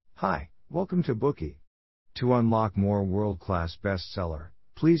Hi, welcome to Bookey. To unlock more world-class bestseller,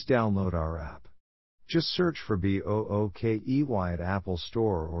 please download our app. Just search for Bookey at Apple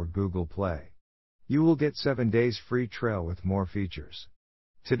Store or Google Play. You will get 7 days free trial with more features.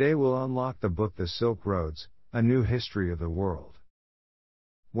 Today we'll unlock the book The Silk Roads, A New History of the World.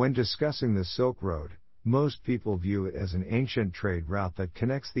 When discussing the Silk Road, most people view it as an ancient trade route that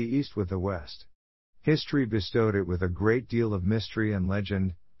connects the East with the West. History bestowed it with a great deal of mystery and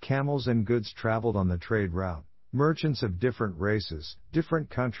legend. Camels and goods traveled on the trade route, merchants of different races, different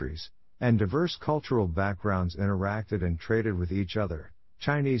countries, and diverse cultural backgrounds interacted and traded with each other.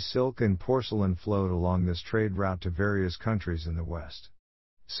 Chinese silk and porcelain flowed along this trade route to various countries in the West.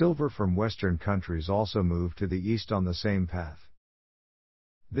 Silver from Western countries also moved to the East on the same path.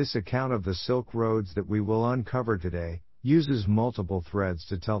 This account of the Silk Roads that we will uncover today uses multiple threads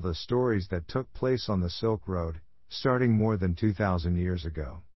to tell the stories that took place on the Silk Road, starting more than 2,000 years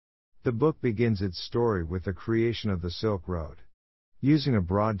ago. The book begins its story with the creation of the Silk Road. Using a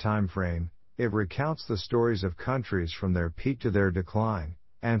broad time frame, it recounts the stories of countries from their peak to their decline,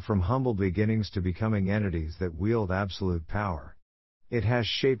 and from humble beginnings to becoming entities that wield absolute power. It has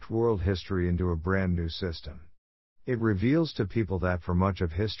shaped world history into a brand new system. It reveals to people that for much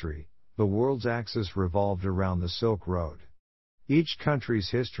of history, the world's axis revolved around the Silk Road. Each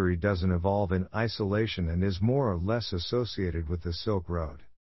country's history doesn't evolve in isolation and is more or less associated with the Silk Road.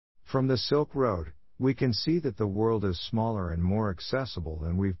 From the Silk Road, we can see that the world is smaller and more accessible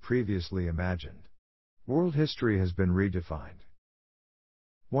than we've previously imagined. World history has been redefined.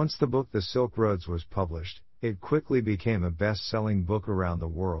 Once the book The Silk Roads was published, it quickly became a best-selling book around the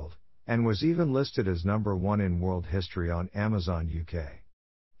world, and was even listed as number 1 in world history on Amazon UK.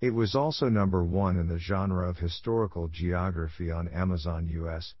 It was also number 1 in the genre of historical geography on Amazon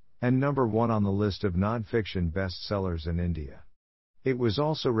US, and number 1 on the list of non-fiction bestsellers in India. It was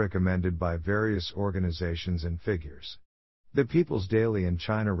also recommended by various organizations and figures. The People's Daily in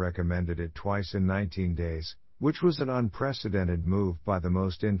China recommended it twice in 19 days, which was an unprecedented move by the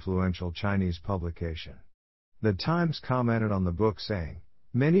most influential Chinese publication. The Times commented on the book saying,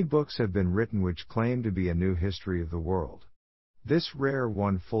 "Many books have been written which claim to be a new history of the world. This rare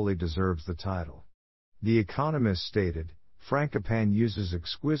one fully deserves the title." The Economist stated, "Frankopan uses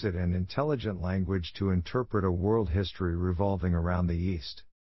exquisite and intelligent language to interpret a world history revolving around the East."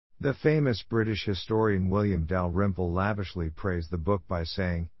 The famous British historian William Dalrymple lavishly praised the book by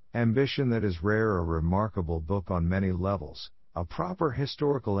saying, "Ambition that is rare, a remarkable book on many levels, a proper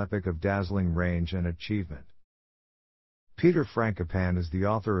historical epic of dazzling range and achievement." Peter Frankopan is the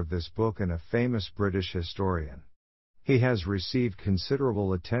author of this book and a famous British historian. He has received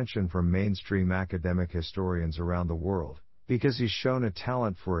considerable attention from mainstream academic historians around the world, because he's shown a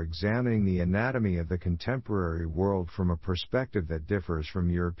talent for examining the anatomy of the contemporary world from a perspective that differs from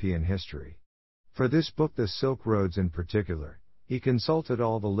European history. For this book The Silk Roads in particular, he consulted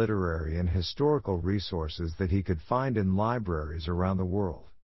all the literary and historical resources that he could find in libraries around the world.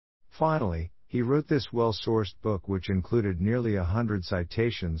 Finally, he wrote this well-sourced book which included nearly 100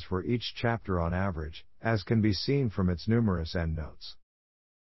 citations for each chapter on average, as can be seen from its numerous endnotes.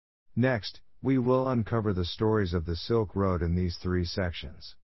 Next, we will uncover the stories of the Silk Road in these 3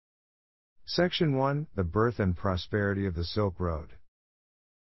 sections. Section 1, The Birth and Prosperity of the Silk Road.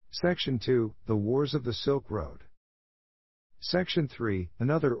 Section 2, The Wars of the Silk Road. Section 3,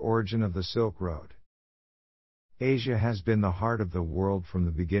 Another Origin of the Silk Road. Asia has been the heart of the world from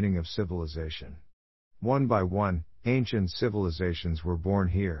the beginning of civilization. One by one, ancient civilizations were born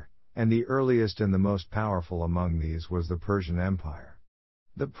here, and the earliest and the most powerful among these was the Persian Empire.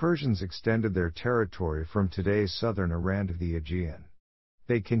 The Persians extended their territory from today's southern Iran to the Aegean.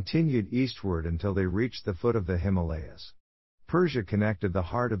 They continued eastward until they reached the foot of the Himalayas. Persia connected the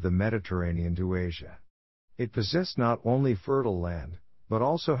heart of the Mediterranean to Asia. It possessed not only fertile land, but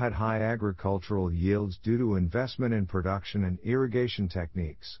also had high agricultural yields due to investment in production and irrigation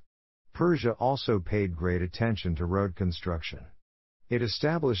techniques. Persia also paid great attention to road construction. It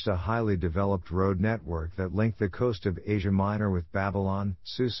established a highly developed road network that linked the coast of Asia Minor with Babylon,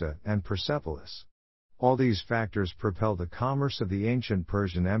 Susa, and Persepolis. All these factors propelled the commerce of the ancient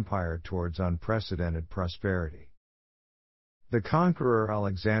Persian Empire towards unprecedented prosperity. The conqueror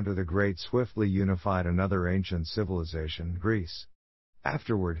Alexander the Great swiftly unified another ancient civilization, Greece.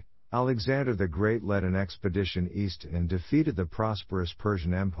 Afterward, Alexander the Great led an expedition east and defeated the prosperous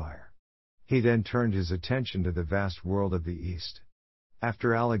Persian Empire. He then turned his attention to the vast world of the East.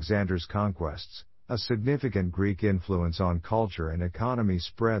 After Alexander's conquests, a significant Greek influence on culture and economy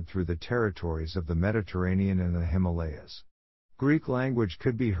spread through the territories of the Mediterranean and the Himalayas. Greek language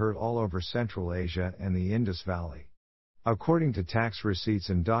could be heard all over Central Asia and the Indus Valley. According to tax receipts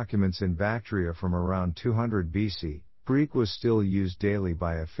and documents in Bactria from around 200 BC, Greek was still used daily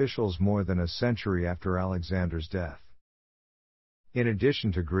by officials more than a century after Alexander's death. In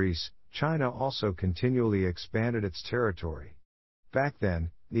addition to Greece, China also continually expanded its territory. Back then,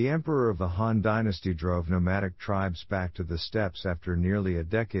 the emperor of the Han dynasty drove nomadic tribes back to the steppes after nearly a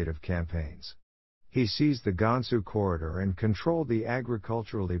decade of campaigns. He seized the Gansu corridor and controlled the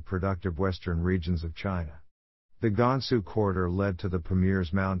agriculturally productive western regions of China. The Gansu corridor led to the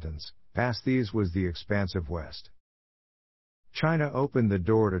Pamirs Mountains. Past these was the expansive west. China opened the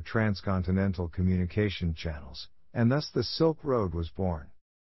door to transcontinental communication channels, and thus the Silk Road was born.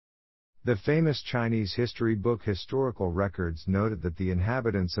 The famous Chinese history book Historical Records noted that the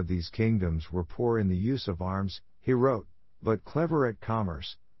inhabitants of these kingdoms were poor in the use of arms, he wrote, but clever at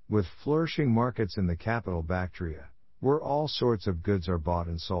commerce, with flourishing markets in the capital Bactria, where all sorts of goods are bought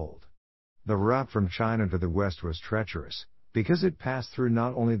and sold. The route from China to the west was treacherous, because it passed through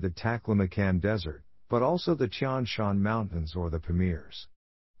not only the Taklamakan Desert, but also the Tian Shan Mountains or the Pamirs.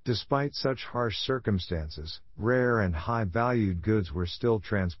 Despite such harsh circumstances, rare and high-valued goods were still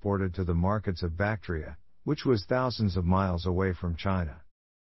transported to the markets of Bactria, which was thousands of miles away from China.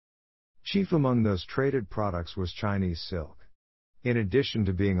 Chief among those traded products was Chinese silk. In addition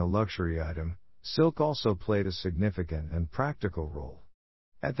to being a luxury item, silk also played a significant and practical role.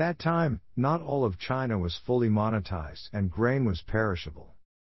 At that time, not all of China was fully monetized and grain was perishable.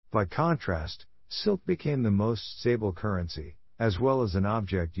 By contrast, silk became the most stable currency, as well as an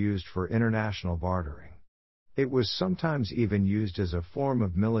object used for international bartering. It was sometimes even used as a form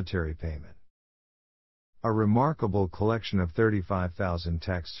of military payment. A remarkable collection of 35,000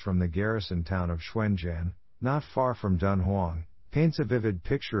 texts from the garrison town of Xuanjian, not far from Dunhuang, paints a vivid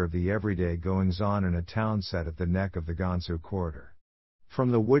picture of the everyday goings-on in a town set at the neck of the Gansu corridor. From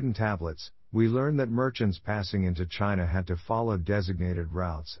the wooden tablets, we learn that merchants passing into China had to follow designated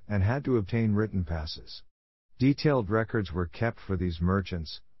routes and had to obtain written passes. Detailed records were kept for these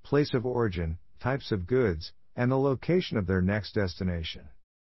merchants, place of origin, types of goods, and the location of their next destination.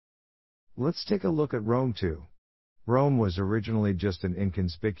 Let's take a look at Rome too. Rome was originally just an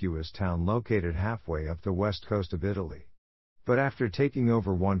inconspicuous town located halfway up the west coast of Italy. But after taking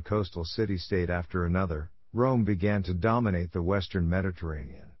over one coastal city-state after another, Rome began to dominate the western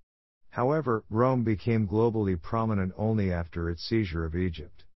Mediterranean. However, Rome became globally prominent only after its seizure of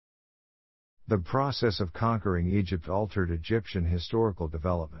Egypt. The process of conquering Egypt altered Egyptian historical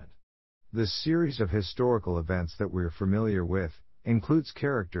development. The series of historical events that we're familiar with includes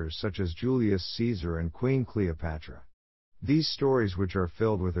characters such as Julius Caesar and Queen Cleopatra. These stories, which are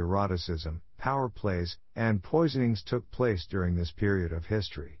filled with eroticism, power plays, and poisonings, took place during this period of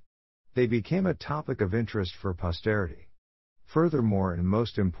history. They became a topic of interest for posterity. Furthermore, and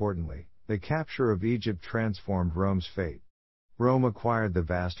most importantly, the capture of Egypt transformed Rome's fate. Rome acquired the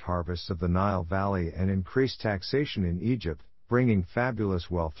vast harvests of the Nile Valley and increased taxation in Egypt, bringing fabulous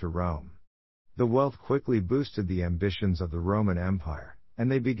wealth to Rome. The wealth quickly boosted the ambitions of the Roman Empire,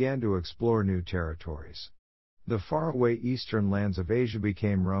 and they began to explore new territories. The faraway eastern lands of Asia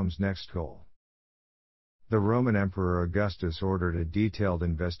became Rome's next goal. The Roman Emperor Augustus ordered a detailed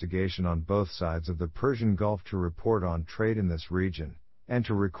investigation on both sides of the Persian Gulf to report on trade in this region, and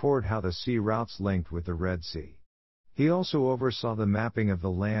to record how the sea routes linked with the Red Sea. He also oversaw the mapping of the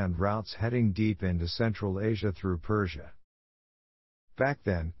land routes heading deep into Central Asia through Persia. Back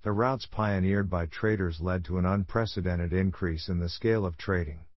then, the routes pioneered by traders led to an unprecedented increase in the scale of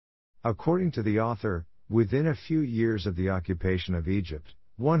trading. According to the author, within a few years of the occupation of Egypt,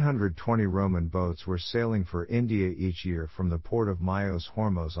 120 Roman boats were sailing for India each year from the port of Myos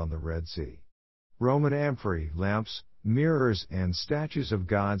Hormuz on the Red Sea. Roman amphorae, lamps, mirrors, and statues of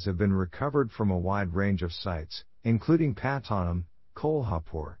gods have been recovered from a wide range of sites, including Patanum,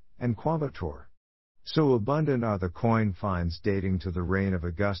 Kolhapur, and Coimbatore. So abundant are the coin finds dating to the reign of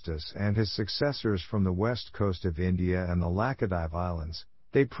Augustus and his successors from the west coast of India and the Laccadive Islands,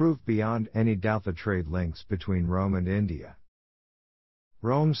 they prove beyond any doubt the trade links between Rome and India.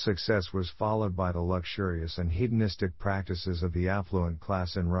 Rome's success was followed by the luxurious and hedonistic practices of the affluent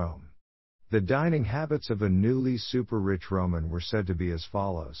class in Rome. The dining habits of a newly super-rich Roman were said to be as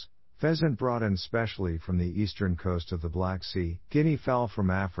follows: pheasant brought in specially from the eastern coast of the Black Sea, guinea fowl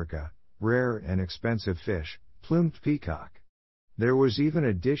from Africa, rare and expensive fish, plumed peacock. There was even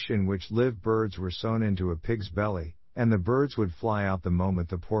a dish in which live birds were sewn into a pig's belly, and the birds would fly out the moment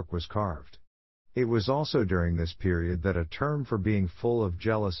the pork was carved. It was also during this period that a term for being full of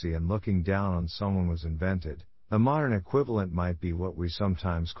jealousy and looking down on someone was invented. A modern equivalent might be what we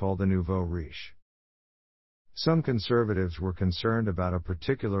sometimes call the nouveau riche. Some conservatives were concerned about a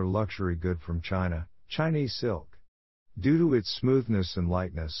particular luxury good from China, Chinese silk. Due to its smoothness and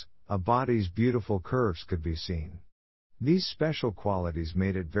lightness, a body's beautiful curves could be seen. These special qualities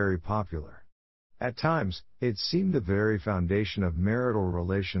made it very popular. At times, it seemed the very foundation of marital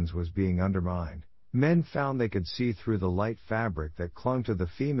relations was being undermined. Men found they could see through the light fabric that clung to the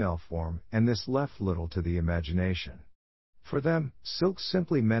female form, and this left little to the imagination. For them, silk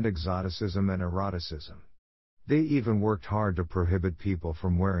simply meant exoticism and eroticism. They even worked hard to prohibit people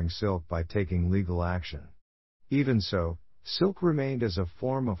from wearing silk by taking legal action. Even so, silk remained as a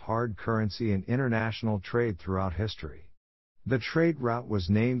form of hard currency in international trade throughout history. The trade route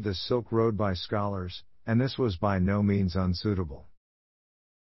was named the Silk Road by scholars, and this was by no means unsuitable.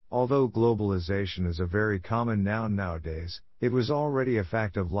 Although globalization is a very common noun nowadays, it was already a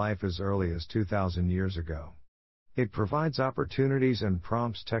fact of life as early as 2,000 years ago. It provides opportunities and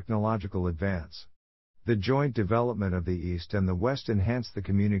prompts technological advance. The joint development of the East and the West enhanced the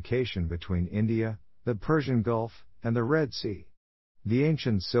communication between India, the Persian Gulf, and the Red Sea. The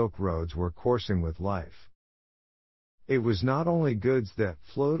ancient Silk Roads were coursing with life. It was not only goods that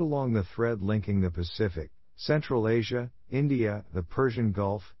flowed along the thread linking the Pacific, Central Asia, India, the Persian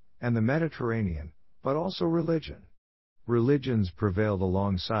Gulf, and the Mediterranean, but also religion. Religions prevailed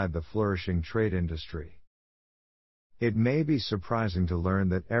alongside the flourishing trade industry. It may be surprising to learn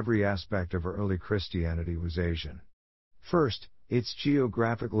that every aspect of early Christianity was Asian. First, its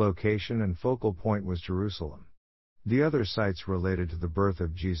geographic location and focal point was Jerusalem. The other sites related to the birth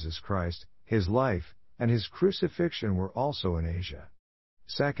of Jesus Christ, his life, and his crucifixion were also in Asia.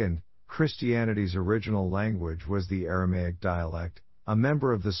 Second, Christianity's original language was the Aramaic dialect, a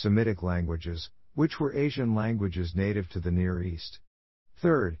member of the Semitic languages, which were Asian languages native to the Near East.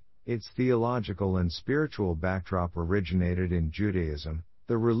 Third, its theological and spiritual backdrop originated in Judaism,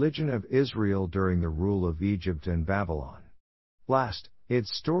 the religion of Israel during the rule of Egypt and Babylon. Last,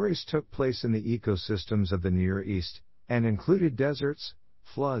 its stories took place in the ecosystems of the Near East, and included deserts,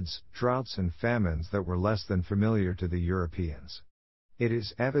 floods, droughts and famines that were less than familiar to the Europeans. It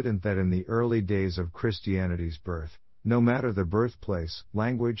is evident that in the early days of Christianity's birth, no matter the birthplace,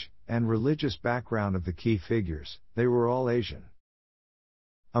 language, and religious background of the key figures, they were all Asian.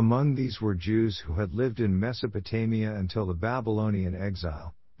 Among these were Jews who had lived in Mesopotamia until the Babylonian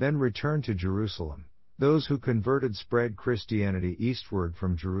exile, then returned to Jerusalem. Those who converted spread Christianity eastward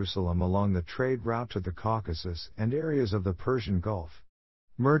from Jerusalem along the trade route to the Caucasus and areas of the Persian Gulf.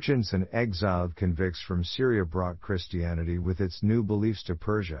 Merchants and exiled convicts from Syria brought Christianity with its new beliefs to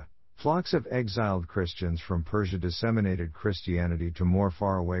Persia. Flocks of exiled Christians from Persia disseminated Christianity to more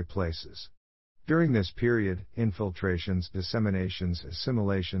faraway places. During this period, infiltrations, disseminations,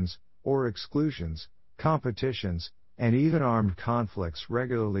 assimilations, or exclusions, competitions, and even armed conflicts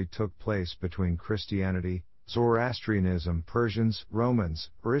regularly took place between Christianity, Zoroastrianism, Persians, Romans,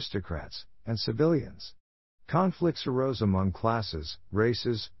 aristocrats, and civilians. Conflicts arose among classes,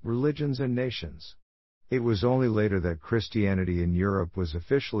 races, religions, and nations. It was only later that Christianity in Europe was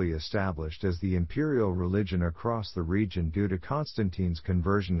officially established as the imperial religion across the region due to Constantine's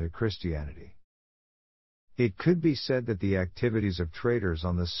conversion to Christianity. It could be said that the activities of traders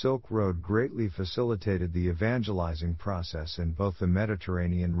on the Silk Road greatly facilitated the evangelizing process in both the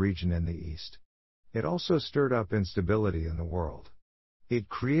Mediterranean region and the East. It also stirred up instability in the world. It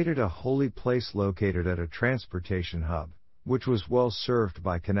created a holy place located at a transportation hub, which was well served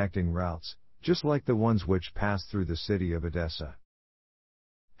by connecting routes, just like the ones which passed through the city of Edessa.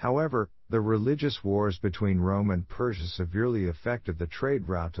 However, the religious wars between Rome and Persia severely affected the trade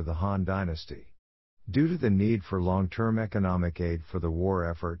route to the Han dynasty. Due to the need for long-term economic aid for the war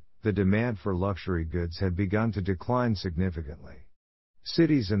effort, the demand for luxury goods had begun to decline significantly.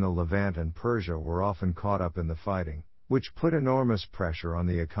 Cities in the Levant and Persia were often caught up in the fighting, which put enormous pressure on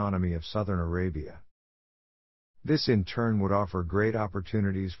the economy of southern Arabia. This in turn would offer great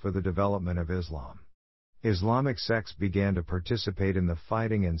opportunities for the development of Islam. Islamic sects began to participate in the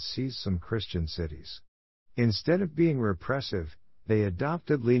fighting and seized some Christian cities. Instead of being repressive, they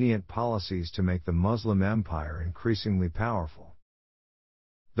adopted lenient policies to make the Muslim empire increasingly powerful.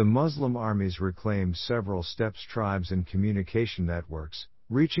 The Muslim armies reclaimed several steppes tribes and communication networks,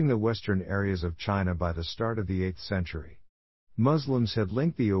 reaching the western areas of China by the start of the 8th century. Muslims had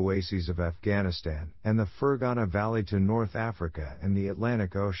linked the oases of Afghanistan and the Fergana Valley to North Africa and the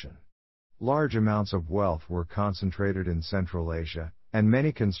Atlantic Ocean. Large amounts of wealth were concentrated in Central Asia, and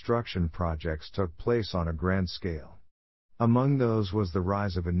many construction projects took place on a grand scale. Among those was the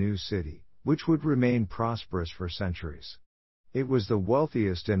rise of a new city, which would remain prosperous for centuries. It was the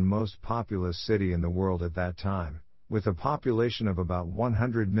wealthiest and most populous city in the world at that time, with a population of about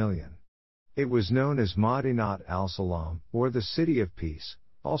 100 million. It was known as Madinat al-Salam, or the City of Peace,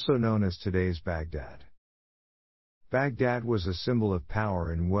 also known as today's Baghdad. Baghdad was a symbol of power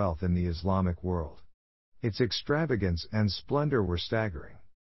and wealth in the Islamic world. Its extravagance and splendor were staggering.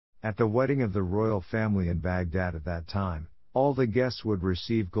 At the wedding of the royal family in Baghdad at that time, all the guests would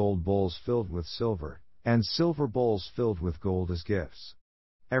receive gold bowls filled with silver, and silver bowls filled with gold as gifts.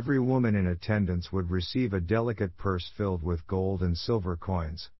 Every woman in attendance would receive a delicate purse filled with gold and silver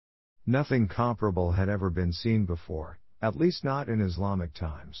coins. Nothing comparable had ever been seen before, at least not in Islamic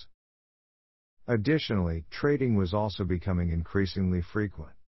times. Additionally, trading was also becoming increasingly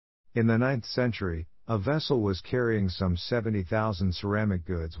frequent. In the 9th century, a vessel was carrying some 70,000 ceramic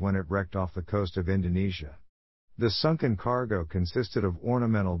goods when it wrecked off the coast of Indonesia. The sunken cargo consisted of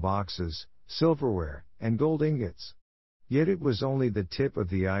ornamental boxes, silverware, and gold ingots. Yet it was only the tip of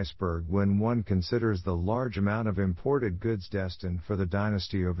the iceberg when one considers the large amount of imported goods destined for the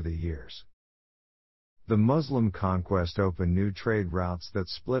dynasty over the years. The Muslim conquest opened new trade routes that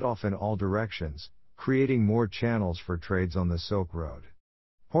split off in all directions, creating more channels for trades on the Silk Road.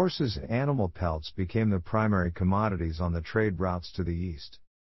 Horses and animal pelts became the primary commodities on the trade routes to the east.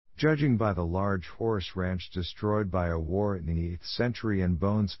 Judging by the large horse ranch destroyed by a war in the 8th century and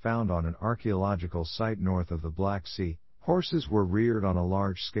bones found on an archaeological site north of the Black Sea, horses were reared on a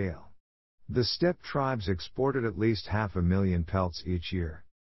large scale. The steppe tribes exported at least 500,000 pelts each year.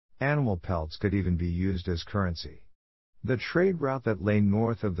 Animal pelts could even be used as currency. The trade route that lay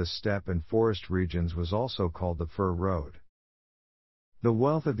north of the steppe and forest regions was also called the Fur Road. The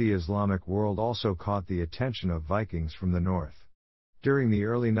wealth of the Islamic world also caught the attention of Vikings from the north. During the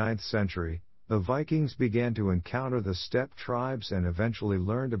early 9th century, the Vikings began to encounter the steppe tribes and eventually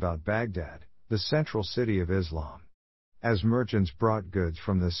learned about Baghdad, the central city of Islam. As merchants brought goods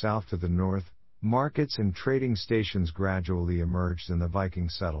from the south to the north, markets and trading stations gradually emerged in the Viking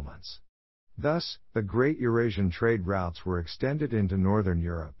settlements. Thus, the great Eurasian trade routes were extended into northern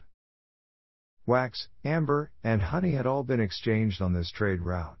Europe. Wax, amber, and honey had all been exchanged on this trade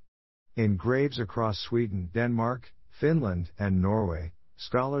route. In graves across Sweden, Denmark, Finland, and Norway,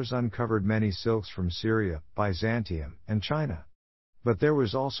 scholars uncovered many silks from Syria, Byzantium, and China. But there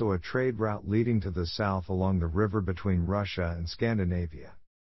was also a trade route leading to the south along the river between Russia and Scandinavia.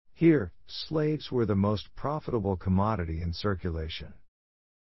 Here, slaves were the most profitable commodity in circulation.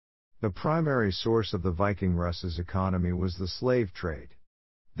 The primary source of the Viking Russ's economy was the slave trade.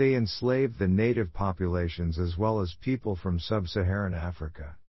 They enslaved the native populations as well as people from sub-Saharan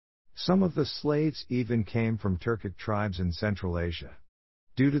Africa. Some of the slaves even came from Turkic tribes in Central Asia.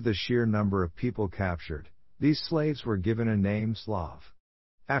 Due to the sheer number of people captured, these slaves were given a name Slav.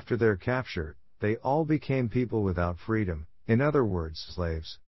 After their capture, they all became people without freedom, in other words,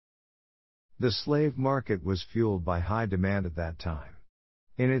 slaves. The slave market was fueled by high demand at that time.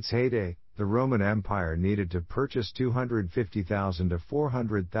 In its heyday, the Roman Empire needed to purchase 250,000 to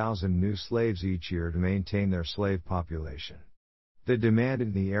 400,000 new slaves each year to maintain their slave population. The demand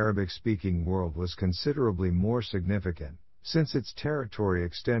in the Arabic-speaking world was considerably more significant, since its territory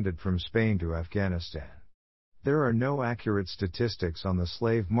extended from Spain to Afghanistan. There are no accurate statistics on the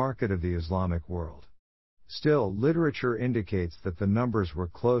slave market of the Islamic world. Still, literature indicates that the numbers were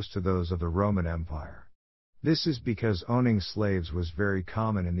close to those of the Roman Empire. This is because owning slaves was very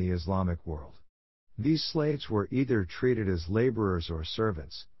common in the Islamic world. These slaves were either treated as laborers or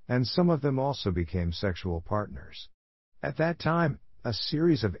servants, and some of them also became sexual partners. At that time, a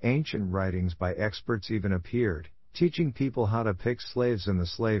series of ancient writings by experts even appeared, teaching people how to pick slaves in the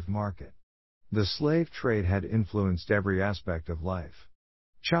slave market. The slave trade had influenced every aspect of life.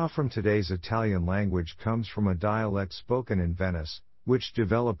 Ciao from today's Italian language comes from a dialect spoken in Venice, which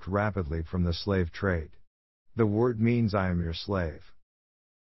developed rapidly from the slave trade. The word means I am your slave.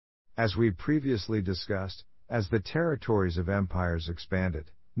 As we previously discussed, as the territories of empires expanded,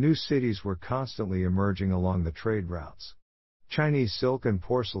 new cities were constantly emerging along the trade routes. Chinese silk and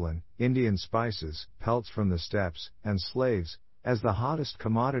porcelain, Indian spices, pelts from the steppes, and slaves, as the hottest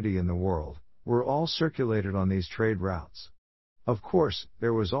commodity in the world, were all circulated on these trade routes. Of course,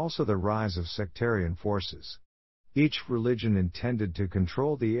 there was also the rise of sectarian forces. Each religion intended to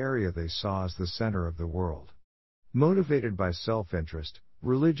control the area they saw as the center of the world. Motivated by self-interest,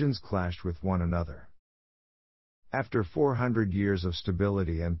 religions clashed with one another. After 400 years of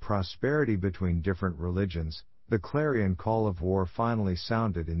stability and prosperity between different religions, the clarion call of war finally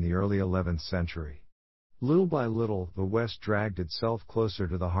sounded in the early 11th century. Little by little, the West dragged itself closer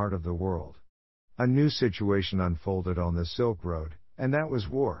to the heart of the world. A new situation unfolded on the Silk Road, and that was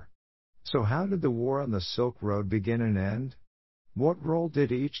war. So how did the war on the Silk Road begin and end? What role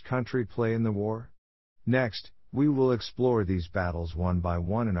did each country play in the war? Next, we will explore these battles one by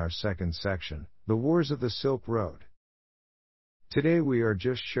one in our second section, the Wars of the Silk Road. Today we are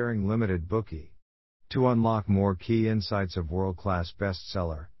just sharing limited bookie To unlock more key insights of world-class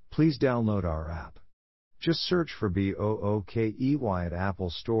bestseller, please download our app. Just search for BOOKEY at Apple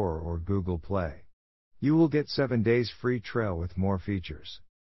Store or Google Play. You will get 7 days free trial with more features.